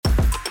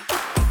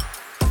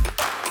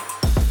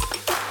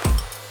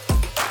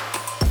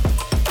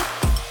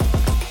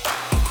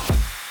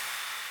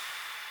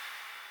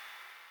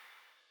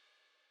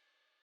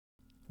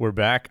We're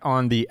back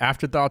on the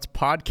Afterthoughts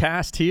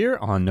podcast here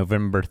on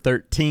November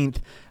 13th.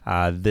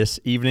 This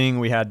evening,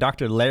 we had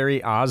Dr.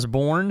 Larry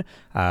Osborne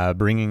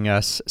bringing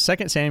us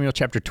 2 Samuel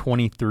chapter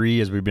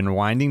 23 as we've been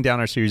winding down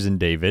our series in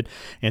David.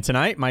 And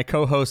tonight, my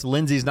co-host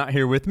Lindsay's not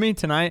here with me.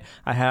 Tonight,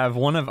 I have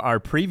one of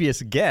our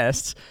previous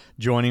guests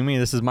joining me.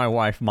 This is my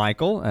wife,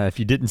 Michael. If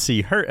you didn't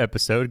see her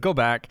episode, go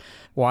back,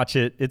 watch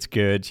it. It's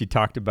good. She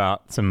talked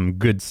about some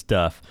good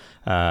stuff.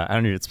 I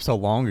don't know. It's so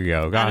long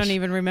ago. Gosh, I don't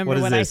even remember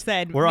what I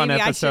said. We're on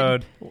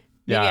episode...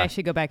 Maybe I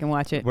should go back and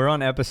watch it. We're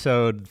on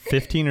episode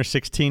 15 or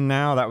 16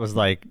 now. That was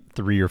like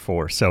 3 or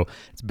 4. So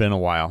it's been a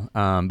while.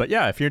 But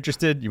yeah, if you're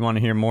interested, you want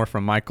to hear more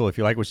from Michael, if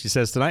you like what she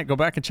says tonight, go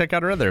back and check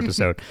out her other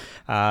episode.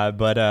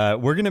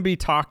 But we're going to be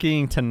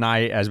talking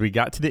tonight as we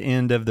got to the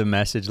end of the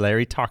message.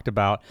 Larry talked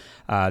about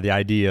the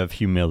idea of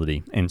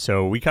humility. And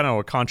so we kind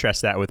of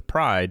contrast that with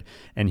pride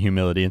and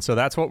humility. And so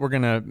that's what we're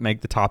going to make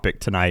the topic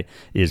tonight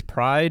is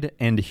pride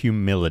and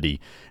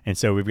humility. And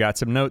so we've got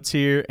some notes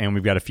here and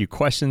we've got a few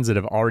questions that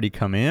have already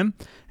come in.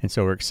 And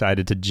so we're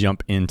excited to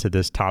jump into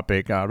this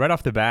topic. Right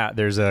off the bat,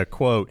 there's a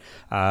quote.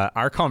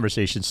 Our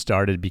conversation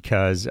started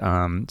because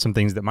some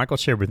things that Michael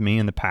shared with me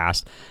in the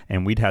past,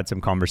 and we'd had some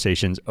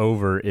conversations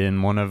over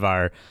in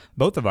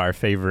both of our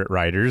favorite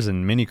writers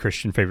and many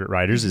Christian favorite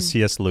writers is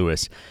C.S.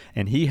 Lewis.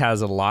 And he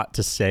has a lot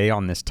to say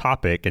on this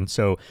topic. And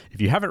so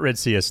if you haven't read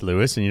C.S.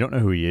 Lewis and you don't know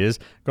who he is,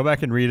 go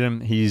back and read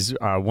him. He's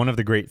one of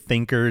the great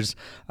thinkers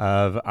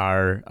of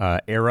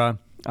our era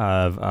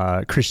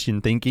of Christian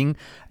thinking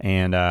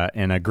and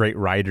a great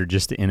writer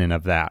just in and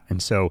of that.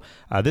 And so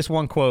this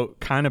one quote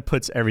kind of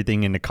puts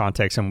everything into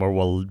context and where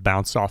we'll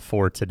bounce off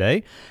for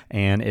today.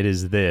 And it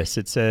is this.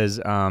 It says,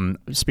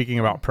 speaking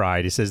about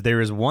pride, it says, "There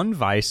is one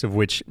vice of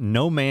which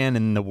no man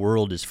in the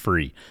world is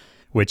free,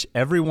 which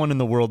everyone in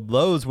the world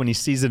loathes when he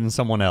sees it in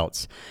someone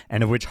else,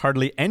 and of which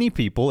hardly any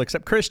people,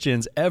 except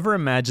Christians, ever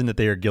imagine that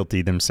they are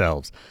guilty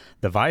themselves.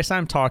 The vice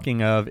I'm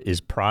talking of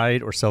is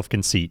pride or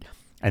self-conceit.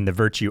 And the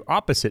virtue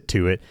opposite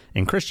to it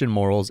in Christian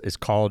morals is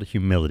called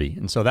humility."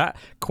 And so that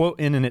quote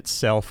in and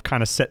itself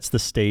kind of sets the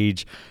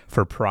stage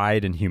for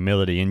pride and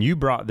humility. And you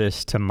brought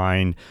this to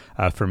mind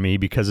for me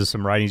because of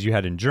some writings you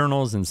had in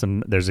journals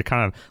and there's a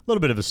kind of little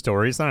bit of a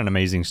story. It's not an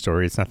amazing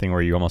story. It's nothing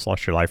where you almost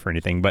lost your life or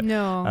anything, but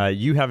no.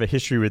 You have a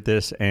history with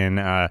this. And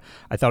I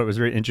thought it was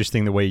very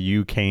interesting the way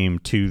you came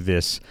to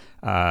this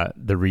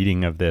the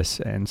reading of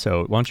this. And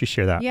so why don't you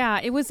share that? Yeah,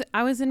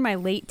 I was in my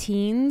late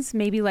teens,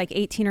 maybe like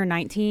 18 or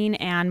 19,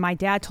 and my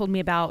dad told me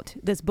about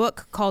this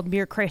book called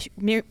Mere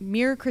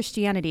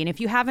Christianity. And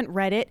if you haven't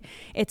read it,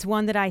 it's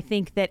one that I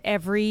think that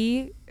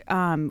every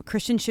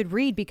Christian should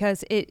read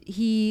because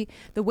the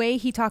way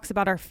he talks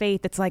about our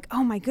faith, it's like,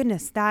 oh my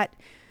goodness, that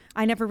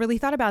I never really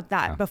thought about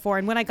that before.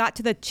 And when I got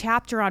to the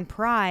chapter on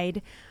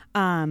pride,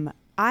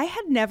 I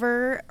had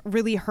never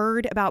really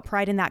heard about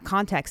pride in that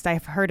context.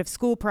 I've heard of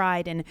school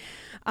pride,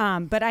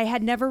 but I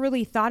had never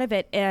really thought of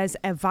it as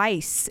a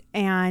vice.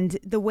 And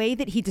the way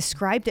that he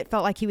described it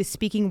felt like he was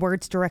speaking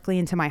words directly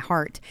into my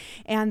heart.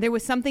 And there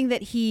was something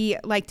that he,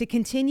 like, to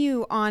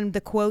continue on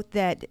the quote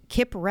that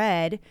Kip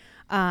read,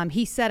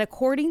 he said,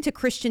 "According to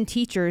Christian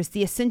teachers,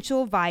 the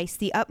essential vice,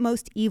 the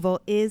utmost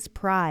evil is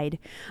pride.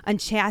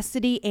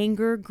 Unchastity,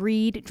 anger,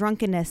 greed,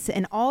 drunkenness,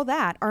 and all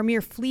that are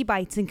mere flea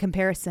bites in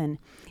comparison.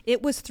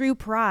 It was through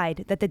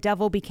pride that the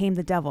devil became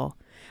the devil.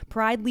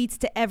 Pride leads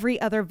to every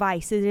other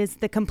vice. It is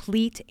the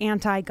complete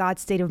anti-God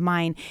state of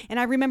mind." And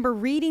I remember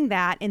reading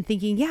that and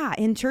thinking, yeah,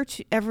 in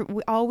church,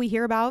 all we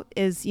hear about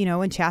is,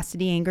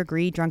 unchastity, anger,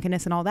 greed,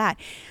 drunkenness, and all that.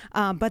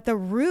 But the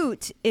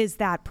root is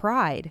that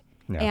pride.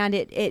 Yeah. And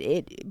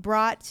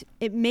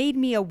it made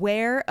me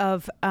aware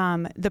of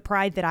the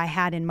pride that I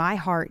had in my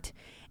heart,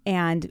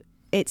 and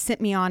it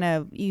sent me on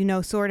a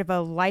sort of a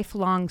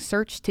lifelong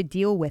search to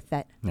deal with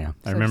it. Yeah,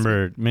 I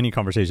remember many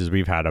conversations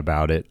we've had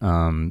about it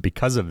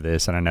because of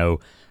this, and I know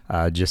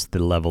just the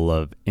level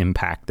of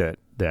impact that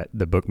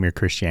the book Mere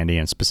Christianity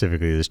and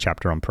specifically this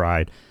chapter on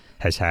pride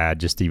has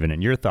had, just even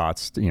in your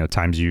thoughts,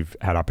 times you've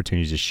had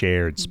opportunities to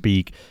share and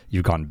speak,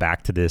 you've gone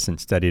back to this and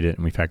studied it,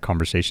 and we've had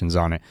conversations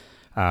on it.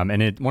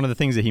 And one of the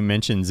things that he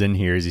mentions in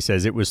here is he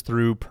says it was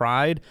through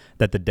pride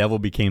that the devil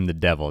became the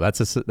devil.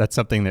 That's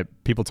something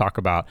that people talk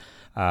about,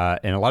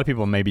 and a lot of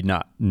people maybe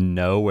not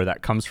know where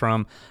that comes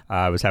from.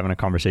 I was having a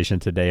conversation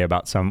today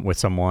with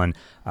someone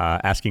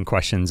asking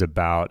questions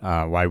about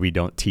why we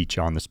don't teach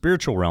on the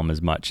spiritual realm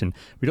as much, and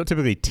we don't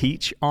typically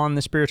teach on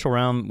the spiritual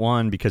realm.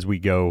 One, because we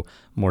go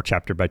more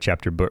chapter by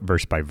chapter,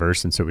 verse by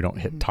verse, and so we don't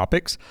hit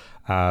topics.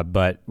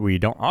 But we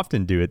don't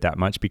often do it that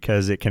much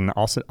because it can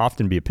also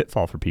often be a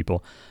pitfall for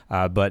people.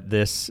 But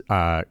this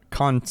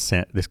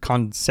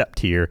concept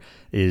here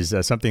is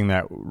something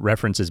that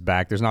references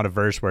back. There's not a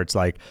verse where it's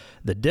like,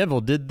 the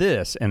devil did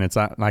this, and it's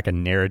not like a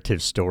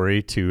narrative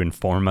story to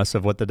inform us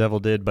of what the devil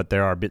did, but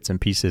there are bits and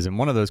pieces. And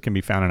one of those can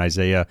be found in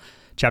Isaiah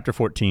chapter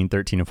 14,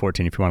 13, and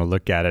 14, if you want to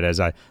look at it, as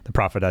the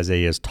prophet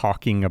Isaiah is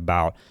talking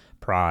about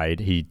pride.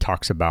 He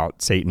talks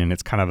about Satan, and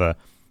it's kind of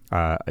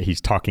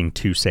he's talking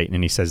to Satan,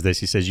 and he says this.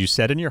 He says, "You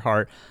said in your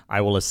heart,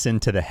 I will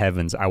ascend to the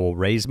heavens. I will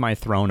raise my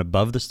throne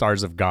above the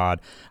stars of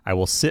God. I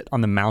will sit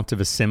on the mount of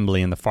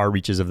assembly in the far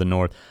reaches of the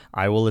north.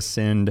 I will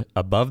ascend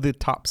above the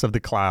tops of the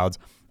clouds.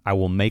 I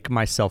will make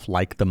myself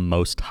like the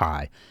Most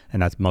High."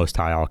 And that's Most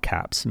High, all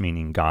caps,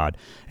 meaning God.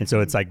 And so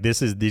it's like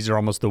these are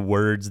almost the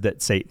words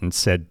that Satan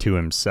said to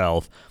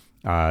himself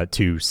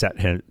to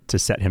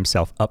set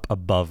himself up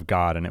above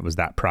God, and it was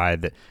that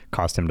pride that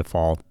caused him to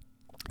fall.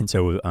 And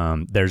so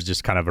there's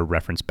just kind of a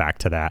reference back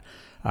to that.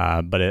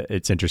 But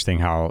it's interesting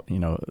how,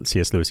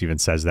 C.S. Lewis even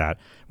says that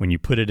when you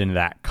put it in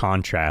that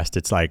contrast,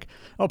 it's like,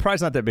 oh,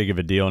 pride's not that big of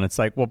a deal. And it's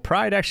like, well,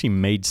 pride actually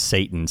made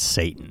Satan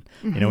Satan.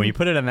 Mm-hmm. When you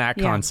put it in that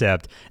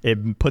concept,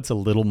 it puts a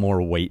little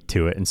more weight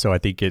to it. And so I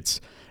think it's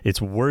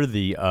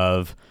worthy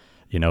of,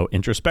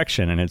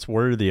 introspection, and it's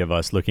worthy of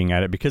us looking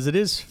at it because it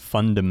is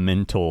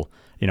fundamental,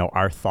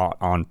 our thought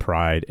on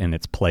pride and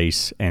its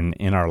place and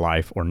in our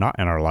life or not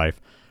in our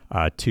life.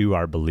 To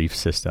our belief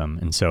system.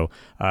 And so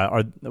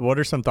what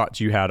are some thoughts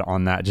you had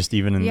on that, just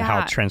even in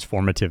how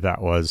transformative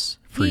that was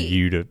for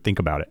you to think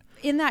about it?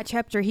 In that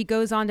chapter, he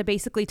goes on to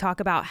basically talk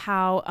about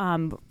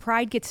how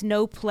pride gets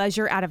no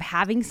pleasure out of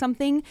having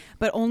something,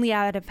 but only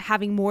out of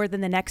having more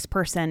than the next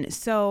person.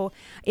 So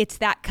it's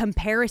that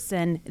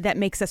comparison that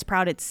makes us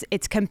proud.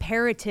 It's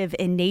comparative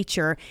in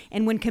nature.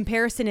 And when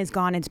comparison is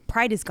gone, and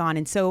pride is gone.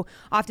 And so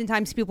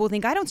oftentimes people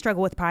think, I don't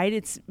struggle with pride.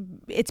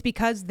 It's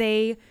because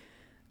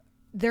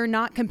they're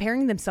not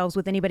comparing themselves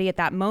with anybody at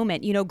that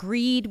moment.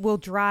 Greed will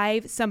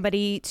drive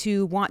somebody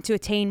to want to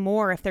attain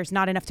more if there's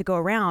not enough to go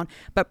around.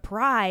 But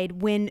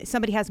pride, when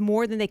somebody has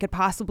more than they could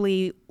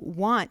possibly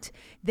want,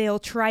 they'll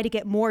try to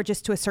get more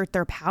just to assert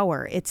their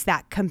power. It's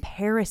that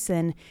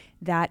comparison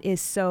that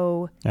is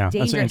so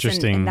dangerous. That's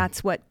interesting. And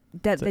that's what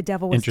the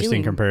devil was interesting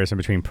doing. Comparison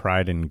between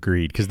pride and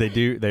greed, because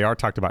they are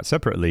talked about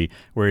separately,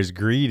 whereas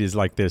greed is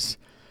like this.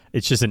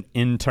 It's just an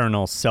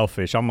internal,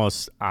 selfish,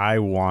 almost I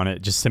want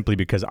it just simply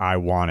because I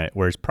want it.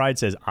 Whereas pride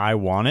says I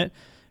want it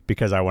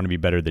because I want to be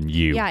better than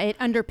you. Yeah, it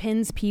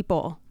underpins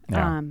people.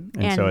 Yeah.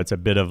 And so it's a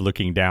bit of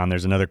looking down.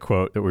 There's another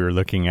quote that we were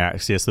looking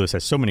at. C.S. Lewis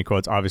has so many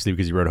quotes, obviously,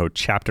 because he wrote a whole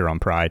chapter on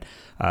pride.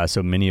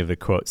 So many of the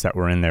quotes that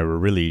were in there were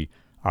really,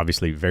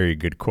 obviously, very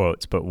good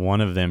quotes. But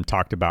one of them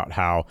talked about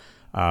how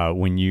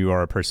when you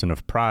are a person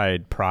of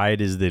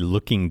pride is the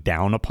looking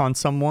down upon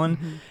someone.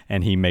 Mm-hmm.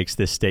 And he makes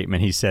this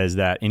statement. He says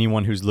that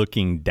anyone who's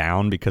looking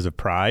down because of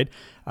pride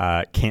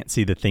can't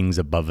see the things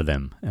above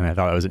them. And I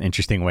thought that was an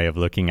interesting way of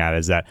looking at it,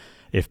 is that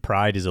if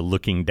pride is a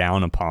looking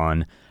down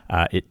upon,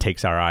 it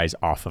takes our eyes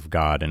off of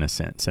God in a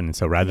sense. And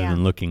so rather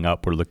than looking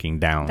up, we're looking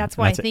down. That's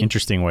why I think an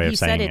interesting way of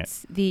saying it. He said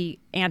it's the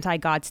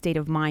anti-God state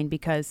of mind,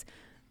 because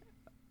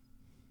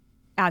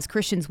as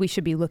Christians, we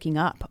should be looking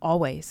up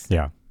always.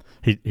 Yeah.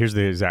 Here's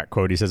the exact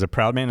quote. He says, "A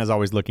proud man is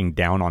always looking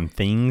down on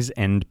things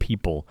and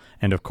people.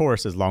 And of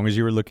course, as long as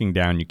you are looking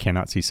down, you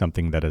cannot see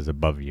something that is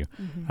above you,"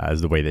 is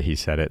the way that he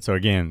said it. So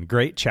again,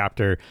 great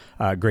chapter,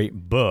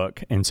 great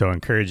book. And so I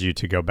encourage you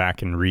to go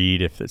back and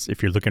read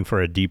if you're looking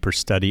for a deeper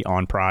study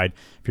on pride,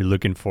 if you're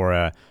looking for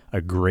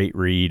a great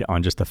read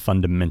on just the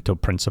fundamental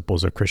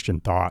principles of Christian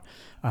thought.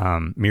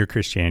 Mere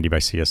Christianity by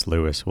C.S.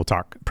 Lewis. We'll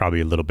talk probably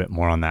a little bit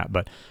more on that.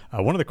 But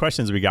one of the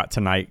questions we got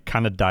tonight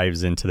kind of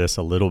dives into this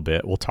a little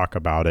bit. We'll talk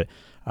about it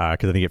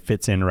because I think it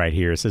fits in right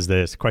here. It says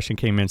this question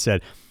came in and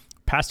said,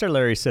 Pastor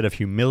Larry said of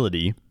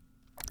humility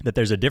that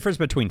there's a difference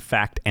between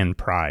fact and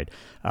pride.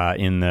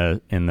 In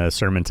the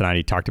sermon tonight,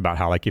 he talked about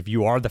how, like, if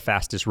you are the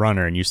fastest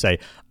runner and you say,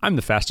 I'm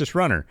the fastest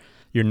runner,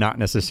 you're not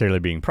necessarily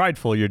being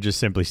prideful. You're just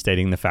simply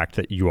stating the fact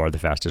that you are the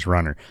fastest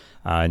runner.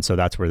 And so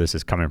that's where this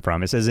is coming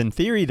from. It says, in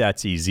theory,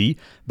 that's easy,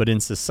 but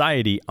in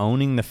society,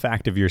 owning the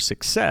fact of your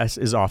success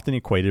is often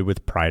equated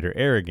with pride or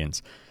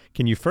arrogance.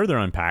 Can you further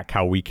unpack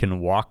how we can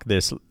walk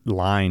this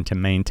line to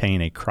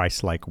maintain a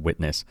Christ-like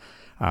witness?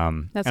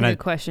 That's a good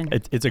question.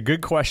 It's a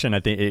good question. I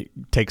think it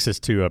takes us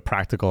to a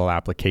practical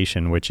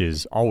application, which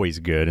is always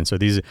good. And so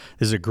this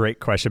is a great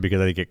question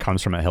because I think it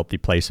comes from a healthy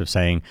place of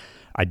saying,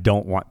 I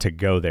don't want to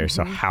go there.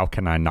 So how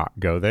can I not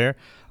go there?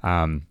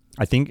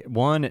 I think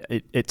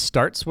it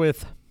starts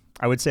with,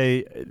 I would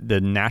say, the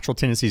natural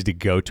tendency is to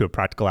go to a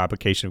practical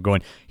application of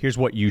going, here's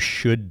what you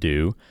should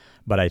do.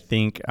 But I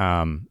think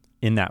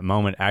in that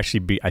moment, I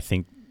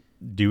think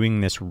doing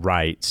this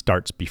right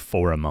starts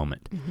before a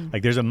moment.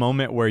 Like there's a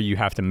moment where you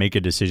have to make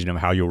a decision of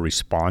how you'll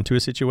respond to a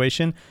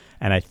situation.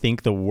 And I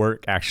think the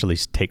work actually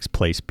takes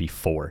place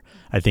before.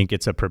 I think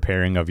it's a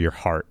preparing of your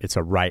heart. It's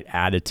a right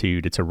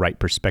attitude. It's a right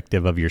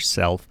perspective of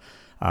yourself.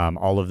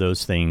 All of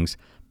those things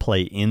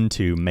play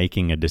into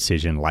making a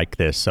decision like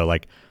this. So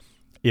like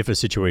if a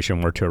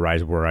situation were to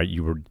arise where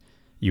you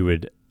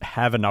would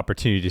have an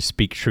opportunity to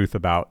speak truth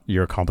about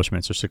your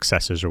accomplishments or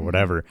successes or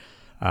whatever,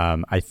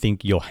 I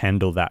think you'll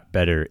handle that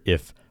better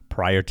if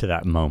prior to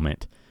that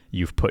moment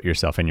you've put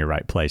yourself in your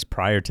right place.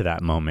 Prior to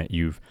that moment,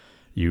 you've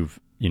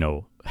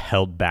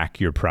held back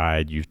your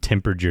pride. You've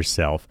tempered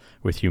yourself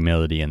with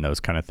humility and those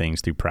kind of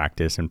things through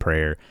practice and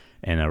prayer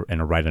and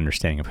a right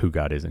understanding of who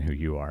God is and who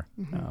you are.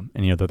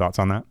 Any other thoughts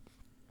on that?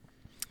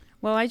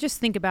 Well, I just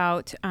think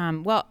about,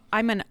 I'm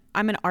an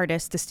an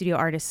artist, a studio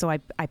artist, so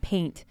I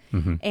paint.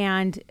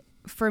 And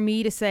for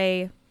me to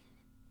say,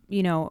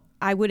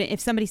 I wouldn't, if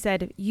somebody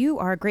said, you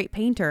are a great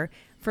painter,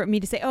 for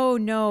me to say, oh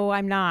no,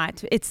 I'm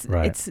not. That's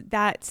false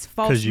modesty.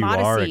 Because you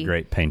are a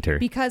great painter.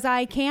 Because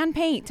I can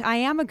paint. I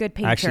am a good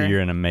painter. Actually, you're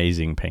an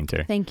amazing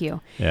painter. Thank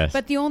you. Yes.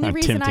 But the only I'm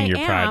reason tempting I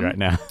your pride am, right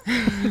now.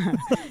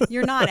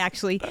 You're not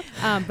actually.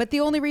 But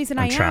the only reason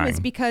I am trying. is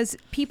because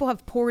people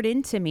have poured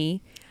into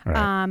me.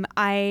 Right.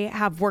 I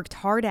have worked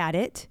hard at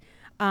it.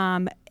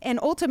 And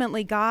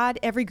ultimately, God,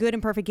 every good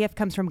and perfect gift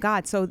comes from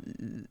God. So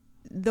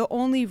the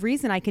only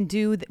reason I can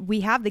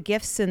we have the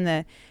gifts and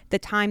the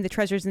time, the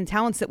treasures and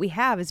talents that we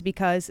have is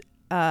because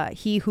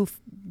he who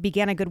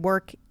began a good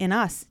work in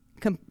us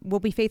will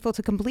be faithful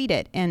to complete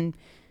it. And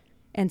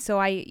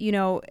so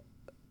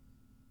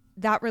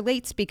that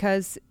relates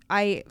because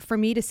for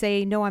me to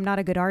say, no, I'm not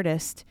a good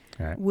artist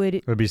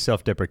would be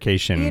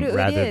self-deprecation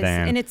rather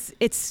than, and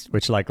it's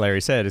which, like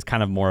Larry said, is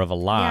kind of more of a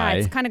lie. Yeah,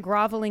 it's kind of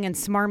groveling and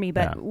smarmy.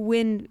 But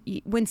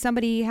when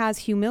somebody has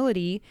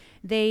humility,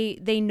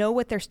 they know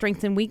what their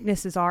strengths and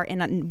weaknesses are,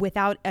 and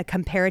without a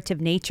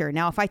comparative nature.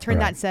 Now, if I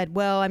turned that and said,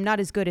 well, I'm not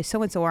as good as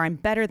so-and-so, or I'm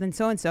better than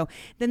so-and-so,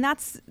 then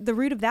that's the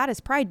root of that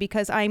is pride,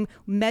 because I'm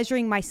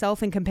measuring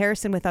myself in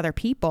comparison with other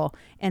people.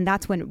 And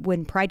that's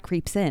when pride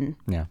creeps in.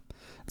 Yeah.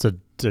 So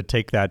to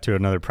take that to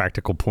another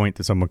practical point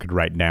that someone could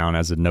write down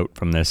as a note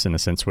from this, in a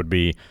sense, would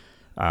be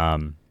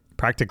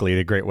practically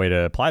the great way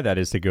to apply that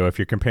is to go, if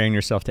you're comparing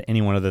yourself to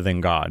anyone other than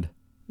God,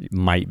 you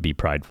might be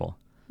prideful.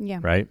 Yeah.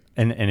 Right.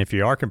 And if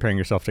you are comparing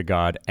yourself to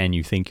God and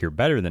you think you're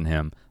better than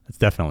him, that's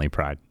definitely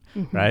pride.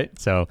 Right.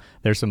 So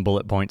there's some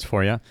bullet points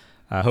for you.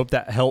 I hope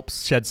that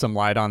helps shed some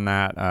light on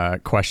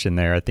that question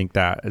there. I think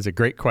that is a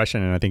great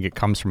question, and I think it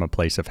comes from a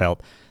place of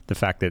health. The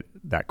fact that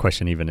that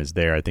question even is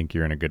there, I think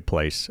you're in a good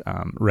place,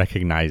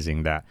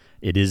 recognizing that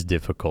it is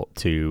difficult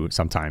to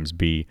sometimes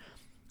be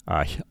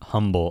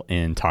humble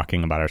in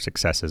talking about our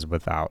successes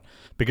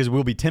because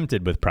we'll be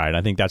tempted with pride.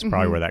 I think that's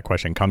probably where that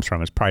question comes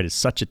from, is pride is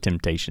such a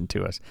temptation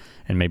to us.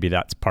 And maybe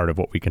that's part of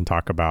what we can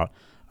talk about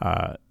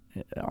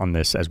on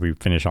this as we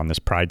finish on this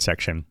pride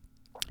section,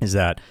 is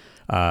that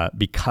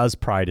because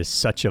pride is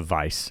such a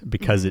vice,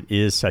 because it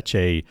is such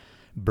a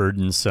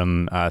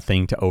burdensome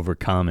thing to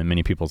overcome in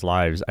many people's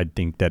lives, I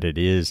think that it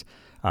is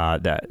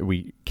that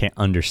we can't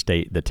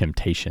understate the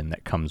temptation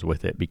that comes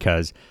with it,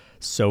 because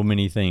so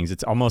many things,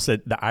 it's almost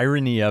the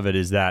irony of it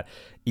is that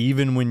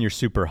even when you're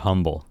super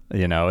humble,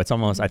 it's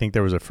almost, I think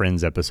there was a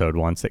Friends episode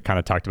once that kind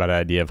of talked about the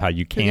idea of how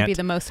you can't be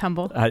the most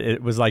humble.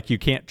 It was like, you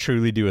can't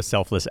truly do a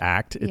selfless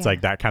act. It's like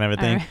that kind of a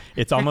thing.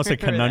 It's almost a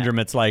conundrum.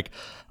 It's like,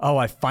 oh,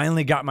 I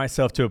finally got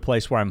myself to a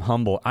place where I'm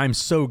humble. I'm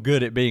so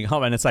good at being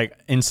humble. And it's like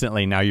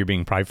instantly now you're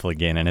being prideful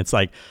again. And it's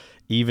like,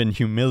 even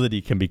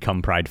humility can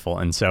become prideful.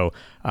 And so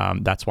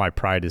that's why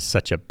pride is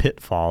such a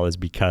pitfall, is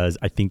because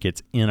I think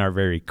it's in our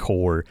very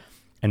core.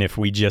 And if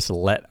we just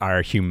let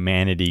our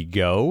humanity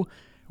go,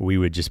 we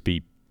would just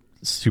be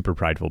super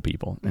prideful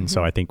people. And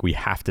so I think we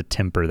have to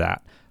temper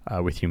that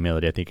with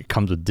humility. I think it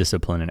comes with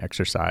discipline and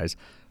exercise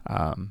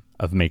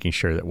of making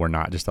sure that we're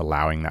not just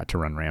allowing that to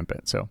run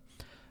rampant. So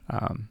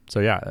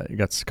yeah, you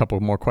got a couple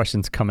more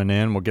questions coming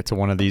in. We'll get to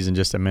one of these in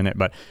just a minute.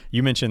 But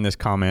you mentioned this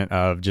comment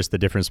of just the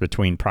difference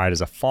between pride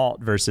as a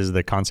fault versus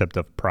the concept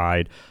of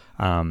pride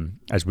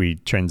as we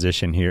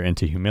transition here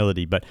into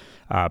humility. But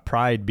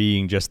pride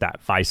being just that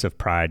vice of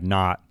pride,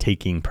 not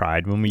taking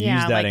pride. When we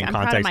use that in I'm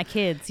context, proud of my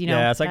kids,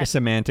 yeah, it's like a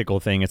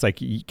semantical thing. It's like,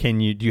 do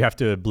you have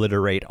to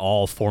obliterate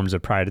all forms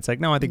of pride? It's like,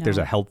 no, I think there's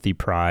a healthy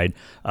pride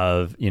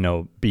of,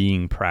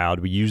 being proud.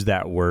 We use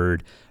that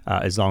word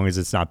as long as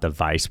it's not the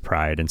vice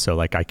pride. And so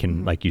like I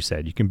can, like you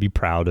said, you can be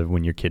proud of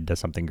when your kid does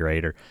something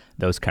great or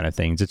those kind of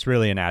things. It's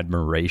really an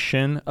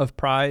admiration of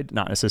pride,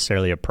 not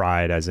necessarily a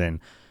pride as in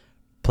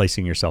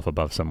placing yourself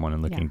above someone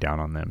and looking down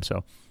on them.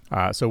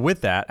 So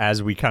with that,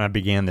 as we kind of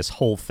began this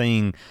whole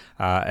thing,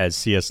 as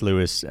C.S.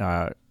 Lewis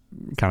kind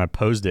of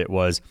posed it,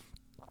 was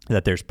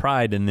that there's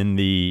pride, and then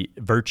the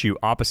virtue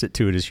opposite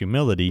to it is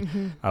humility.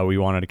 We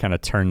wanted to kind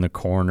of turn the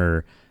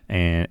corner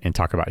and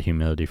talk about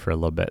humility for a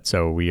little bit.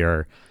 So we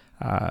are,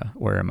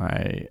 where am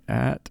I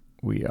at?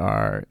 We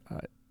are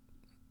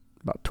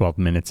about 12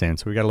 minutes in.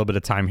 So we got a little bit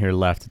of time here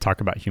left to talk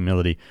about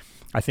humility.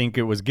 I think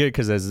it was good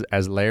because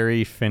as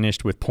Larry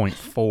finished with point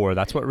 4,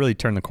 that's what really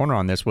turned the corner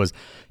on this, was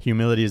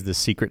humility is the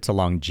secret to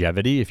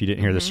longevity. If you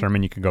didn't hear the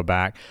sermon, you can go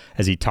back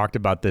as he talked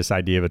about this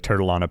idea of a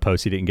turtle on a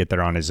post. He didn't get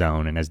there on his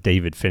own. And as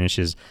David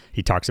finishes,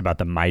 he talks about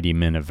the mighty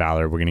men of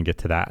valor. We're going to get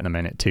to that in a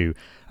minute too.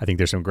 I think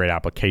there's some great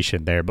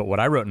application there. But what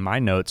I wrote in my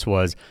notes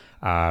was,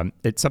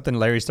 it's something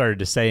Larry started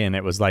to say, and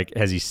it was like,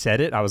 as he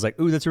said it, I was like,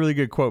 ooh, that's a really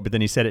good quote. But then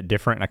he said it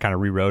different, and I kind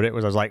of rewrote it. I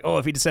was like, oh,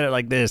 if he'd said it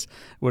like this, it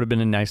would have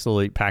been a nice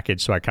little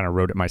package. So I kind of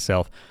wrote it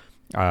myself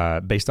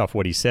based off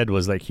what he said,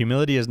 was like,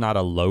 humility is not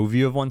a low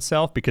view of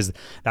oneself, because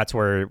that's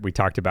where we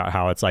talked about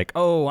how it's like,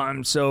 oh,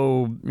 I'm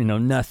so,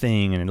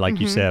 nothing. And like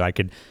you said, I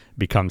could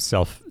become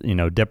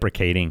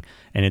deprecating,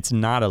 and it's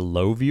not a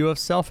low view of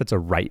self, it's a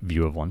right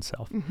view of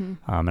oneself.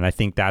 And I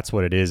think that's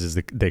what it is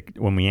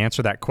when we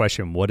answer that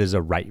question, what is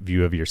a right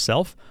view of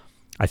yourself?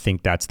 I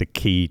think that's the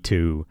key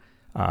to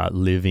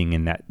living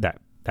in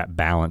that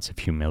balance of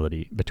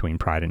humility between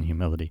pride and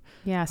humility.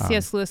 Yeah,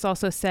 C.S. Lewis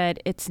also said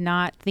it's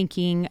not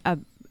thinking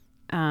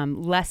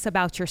less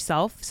about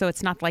yourself. So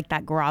it's not like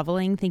that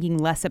groveling, thinking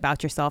less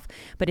about yourself,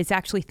 but it's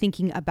actually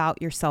thinking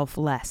about yourself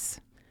less.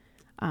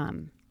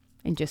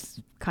 And just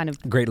kind of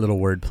great little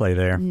word play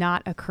there.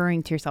 Not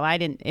occurring to yourself.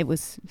 It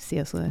was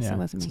C.S. Lewis. Yeah. It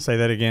wasn't me. Say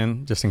that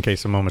again, just in case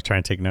someone was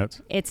trying to take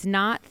notes. It's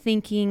not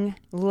thinking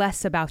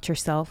less about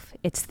yourself.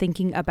 It's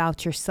thinking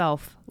about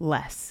yourself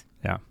less.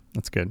 Yeah,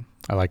 that's good.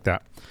 I like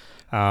that.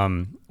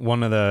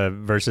 One of the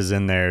verses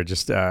in there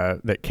just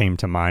that came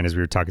to mind as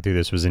we were talking through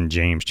this was in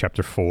James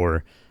chapter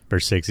 4,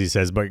 verse 6. He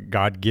says, "But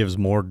God gives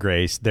more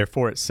grace.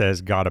 Therefore it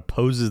says, God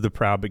opposes the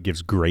proud, but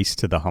gives grace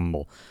to the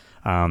humble."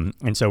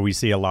 And so we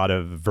see a lot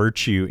of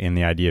virtue in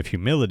the idea of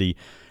humility.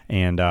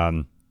 And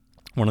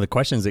one of the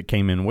questions that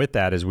came in with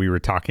that as we were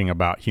talking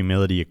about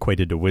humility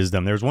equated to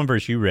wisdom, there was one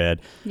verse you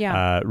read.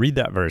 Yeah. Read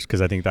that verse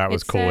because I think that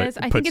was cool. Says,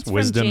 it puts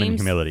wisdom and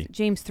humility.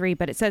 James 3,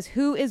 but it says,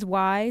 "Who is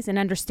wise and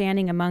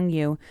understanding among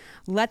you?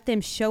 Let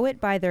them show it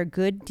by their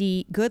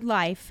good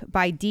life,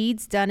 by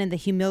deeds done in the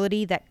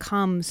humility that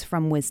comes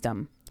from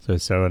wisdom."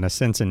 So in a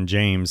sense in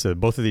James,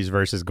 both of these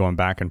verses going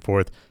back and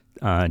forth,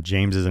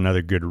 James is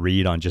another good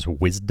read on just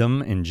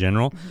wisdom in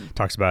general. Mm-hmm.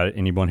 Talks about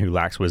anyone who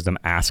lacks wisdom,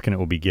 ask and it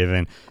will be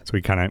given. So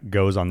he kind of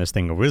goes on this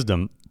thing of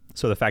wisdom.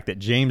 So the fact that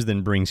James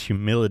then brings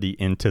humility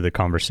into the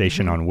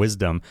conversation on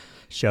wisdom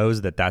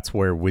shows that that's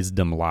where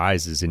wisdom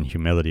lies, is in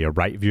humility, a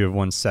right view of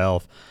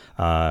oneself,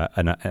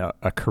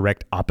 a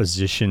correct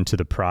opposition to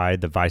the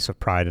pride, the vice of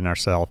pride in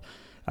ourselves.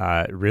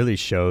 Really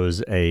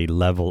shows a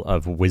level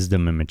of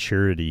wisdom and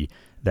maturity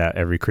that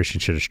every Christian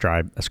should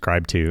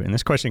ascribe to. And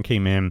this question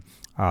came in,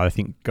 I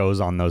think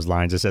goes on those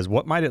lines. It says,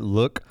 what might it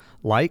look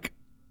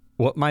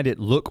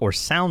or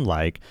sound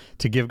like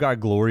to give God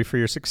glory for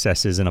your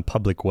successes in a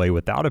public way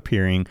without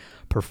appearing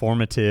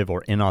performative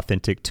or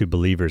inauthentic to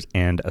believers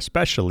and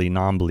especially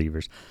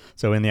non-believers?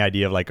 So in the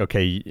idea of like,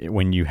 okay,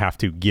 when you have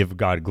to give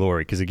God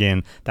glory, because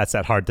again, that's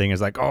that hard thing is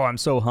like, oh, I'm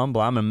so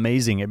humble. I'm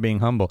amazing at being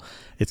humble.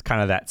 It's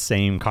kind of that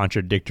same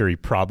contradictory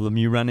problem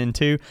you run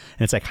into.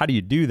 And it's like, how do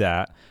you do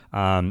that?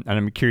 And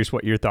I'm curious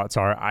what your thoughts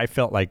are. I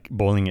felt like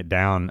boiling it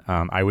down,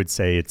 I would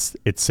say it's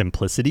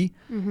simplicity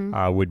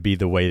would be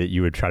the way that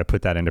you would try to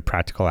put that into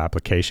practical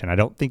application. I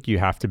don't think you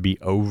have to be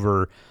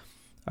over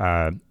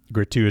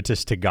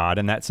gratuitous to God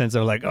in that sense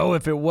of like, oh,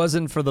 if it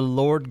wasn't for the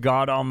Lord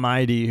God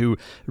Almighty who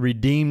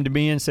redeemed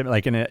me, and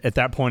like, at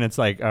that point, it's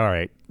like, all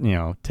right,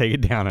 take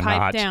it down a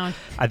notch. Down.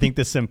 I think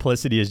the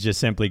simplicity is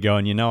just simply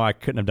going, I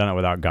couldn't have done it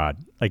without God.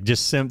 Like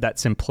just that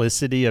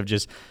simplicity of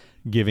just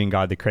giving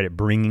God the credit,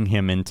 bringing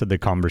him into the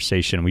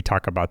conversation. We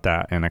talk about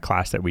that in a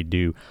class that we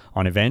do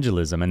on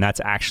evangelism, and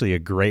that's actually a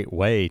great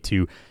way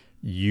to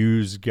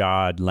use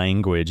God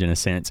language in a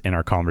sense in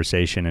our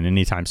conversation. And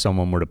anytime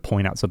someone were to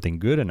point out something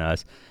good in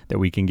us that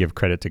we can give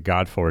credit to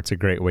God for, it's a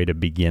great way to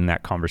begin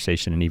that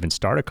conversation and even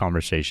start a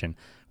conversation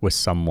with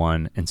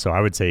someone. And so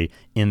I would say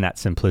in that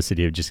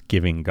simplicity of just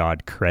giving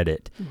God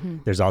credit,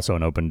 there's also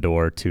an open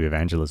door to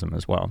evangelism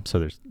as well. So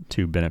there's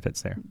two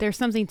benefits there. There's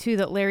something too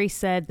that Larry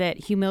said, that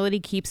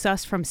humility keeps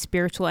us from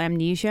spiritual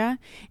amnesia.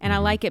 And I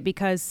like it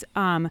because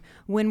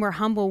when we're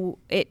humble,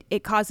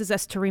 it causes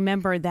us to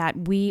remember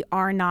that we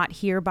are not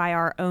here by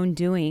our own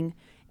doing,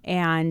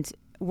 and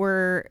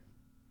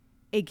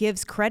it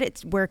gives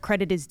credit where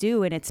credit is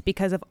due, and it's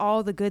because of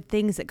all the good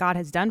things that God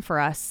has done for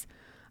us.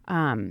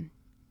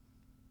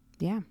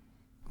 Yeah.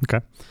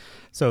 Okay.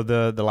 So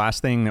the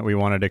last thing that we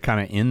wanted to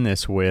kind of end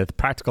this with,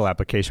 practical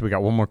application. We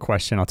got one more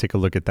question. I'll take a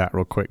look at that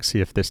real quick,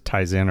 see if this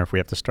ties in or if we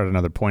have to start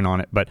another point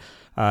on it. But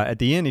at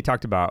the end,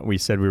 we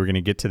said we were going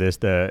to get to this,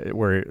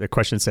 where the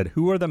question said,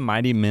 who are the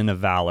mighty men of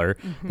valor,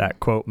 that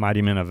quote,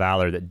 mighty men of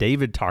valor that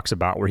David talks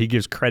about, where he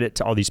gives credit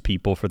to all these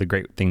people for the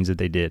great things that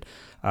they did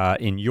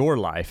in your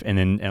life.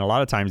 And a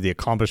lot of times the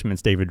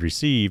accomplishments David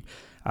received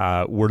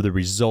were the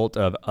result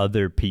of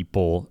other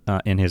people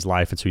in his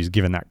life. And so he's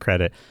given that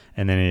credit.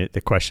 And then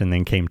the question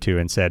then came to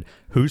and said,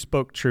 who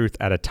spoke truth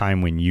at a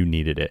time when you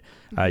needed it?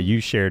 You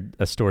shared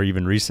a story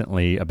even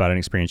recently about an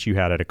experience you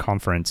had at a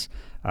conference.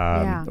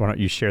 Why don't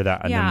you share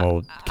that and then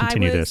we'll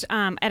continue this.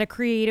 I was at a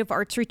creative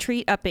arts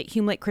retreat up at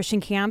Hume Lake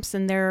Christian Camps,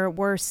 and there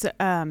were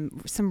some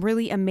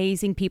really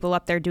amazing people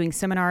up there doing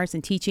seminars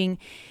and teaching.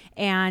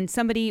 And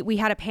we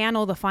had a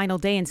panel the final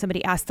day, and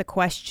somebody asked the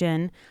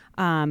question,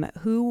 how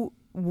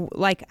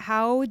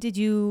did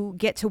you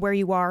get to where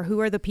you are? Who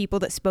are the people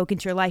that spoke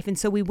into your life? And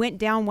so we went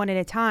down one at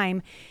a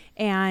time,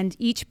 and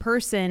each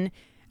person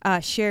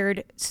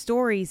shared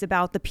stories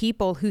about the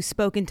people who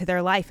spoke into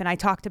their life. And I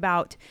talked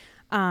about,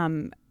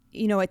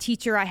 a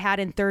teacher I had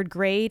in third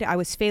grade. I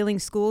was failing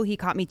school. He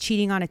caught me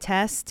cheating on a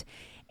test,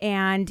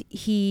 and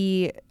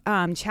he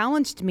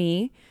challenged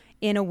me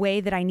in a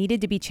way that I needed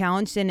to be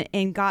challenged,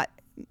 and got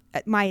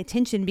my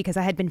attention because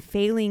I had been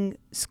failing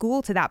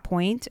school to that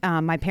point.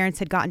 My parents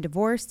had gotten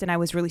divorced and I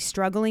was really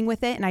struggling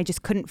with it and I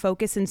just couldn't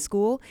focus in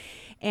school.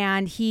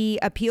 And he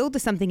appealed to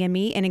something in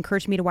me and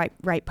encouraged me to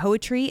write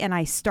poetry. And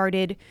I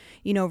started,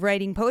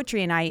 writing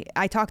poetry. And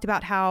I talked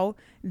about how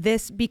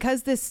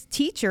because this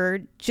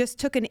teacher just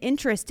took an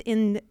interest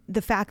in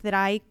the fact that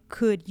I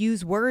could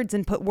use words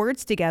and put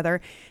words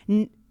together,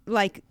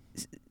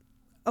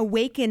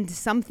 awakened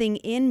something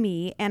in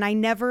me, and I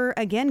never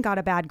again got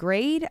a bad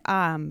grade.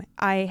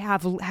 I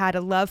have had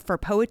a love for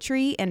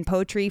poetry, and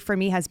poetry for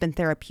me has been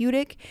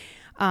therapeutic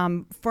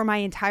for my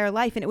entire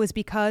life. And it was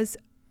because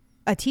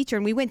a teacher,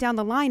 and we went down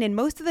the line, and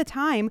most of the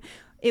time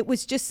it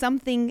was just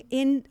something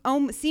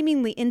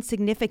seemingly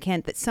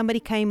insignificant that somebody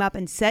came up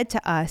and said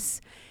to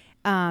us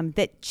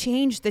that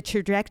changed the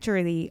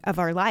trajectory of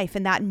our life.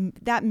 And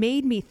that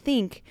made me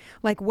think,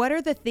 what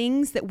are the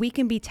things that we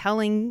can be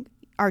telling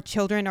our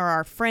children or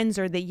our friends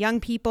or the young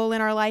people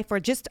in our life or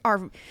just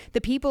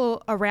the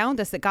people around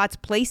us that God's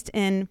placed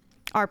in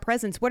our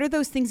presence? What are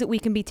those things that we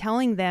can be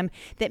telling them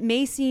that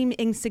may seem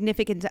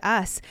insignificant to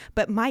us,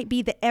 but might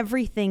be the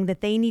everything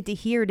that they need to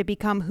hear to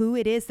become who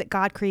it is that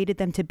God created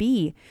them to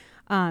be?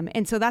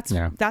 And so that's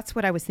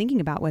what I was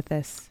thinking about with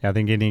this. I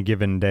think any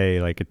given day,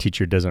 a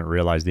teacher doesn't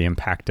realize the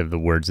impact of the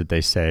words that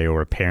they say, or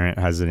a parent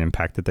has an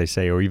impact that they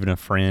say, or even a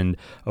friend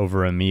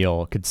over a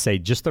meal could say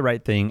just the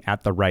right thing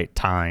at the right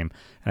time.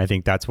 And I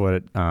think that's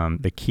what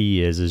the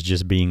key is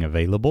just being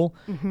available.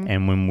 Mm-hmm.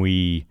 And when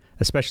we,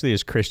 especially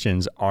as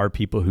Christians, are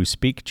people who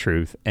speak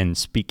truth and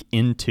speak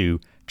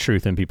into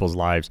truth in people's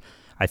lives,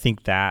 I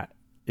think that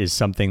is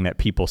something that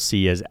people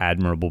see as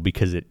admirable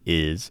because it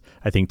is.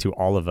 I think to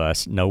all of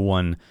us, no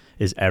one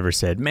is ever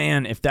said,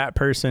 man, if that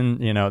person,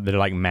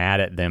 they're mad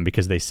at them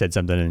because they said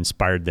something that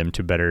inspired them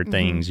to better mm-hmm.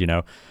 things,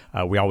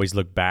 we always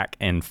look back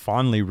and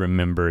fondly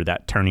remember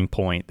that turning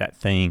point, that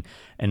thing.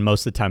 And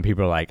most of the time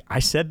people are like, I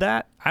said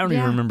that? I don't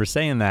even remember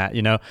saying that,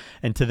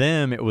 and to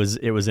them it was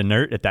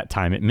inert at that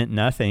time. It meant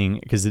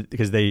nothing because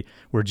they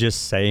were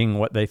just saying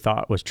what they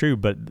thought was true,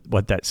 but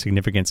what that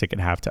significance it could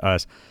have to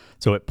us.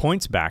 So it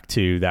points back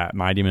to that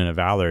mighty men of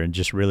valor, and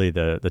just really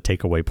the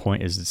takeaway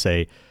point is to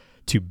say,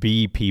 to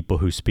be people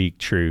who speak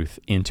truth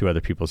into other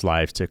people's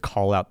lives, to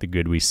call out the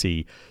good we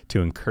see,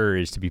 to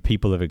encourage, to be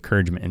people of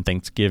encouragement and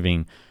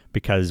thanksgiving,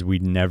 because we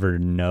never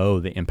know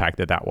the impact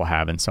that will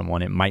have in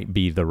someone. It might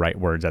be the right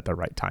words at the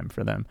right time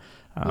for them.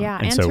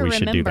 And so we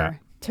should do that.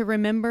 To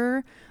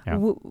remember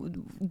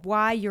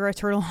why you're a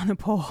turtle on a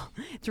pole,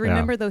 to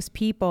remember those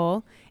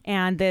people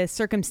and the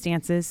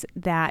circumstances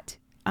that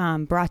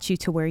brought you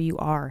to where you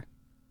are.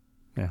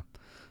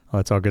 Well,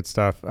 that's all good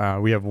stuff.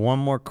 We have one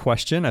more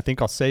question. I think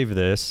I'll save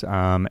this,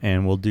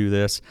 and we'll do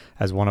this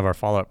as one of our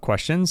follow-up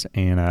questions.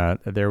 And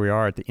there we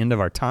are at the end of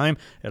our time.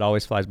 It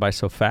always flies by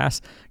so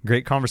fast.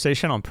 Great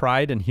conversation on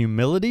pride and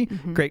humility.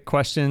 Mm-hmm. Great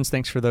questions.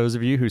 Thanks for those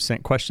of you who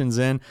sent questions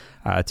in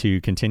to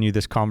continue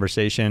this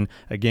conversation.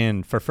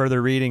 Again, for further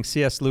reading,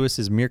 C.S.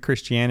 Lewis's Mere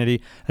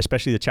Christianity,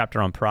 especially the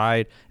chapter on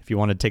pride, if you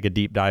want to take a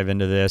deep dive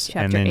into this.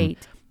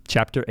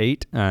 Chapter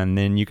 8, and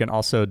then you can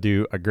also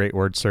do a great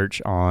word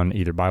search on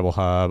either Bible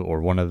Hub or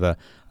one of the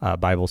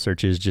Bible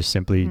searches. Just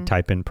simply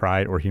type in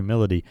pride or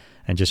humility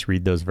and just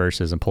read those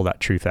verses and pull that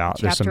truth out.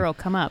 Chapter will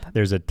come up.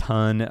 There's a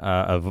ton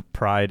of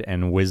pride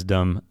and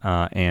wisdom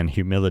and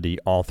humility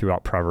all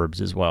throughout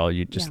Proverbs as well.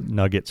 You just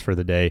nuggets for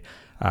the day.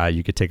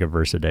 You could take a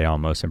verse a day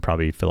almost and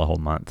probably fill a whole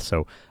month.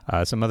 So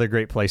some other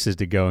great places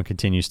to go and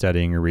continue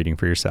studying or reading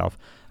for yourself.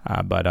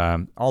 But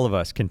all of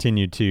us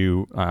continue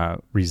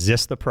to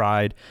resist the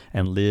pride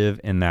and live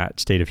in that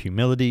state of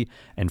humility,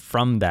 and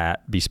from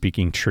that be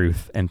speaking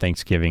truth and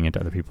thanksgiving into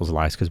other people's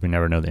lives, because we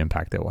never know the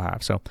impact that we'll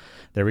have. So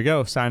there we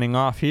go. Signing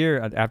off here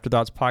at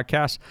Afterthoughts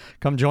Podcast.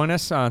 Come join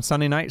us on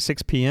Sunday night,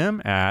 6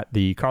 p.m. at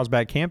the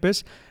Carlsbad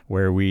campus,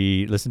 where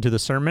we listen to the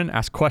sermon,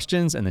 ask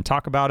questions, and then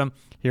talk about them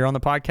here on the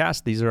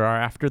podcast. These are our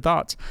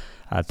Afterthoughts.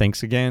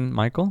 Thanks again,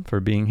 Michael, for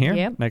being here.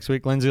 Yep. Next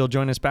week, Lindsay will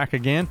join us back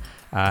again,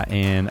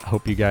 and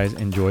hope you guys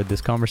enjoyed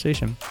this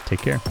conversation. Take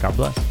care. God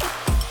bless.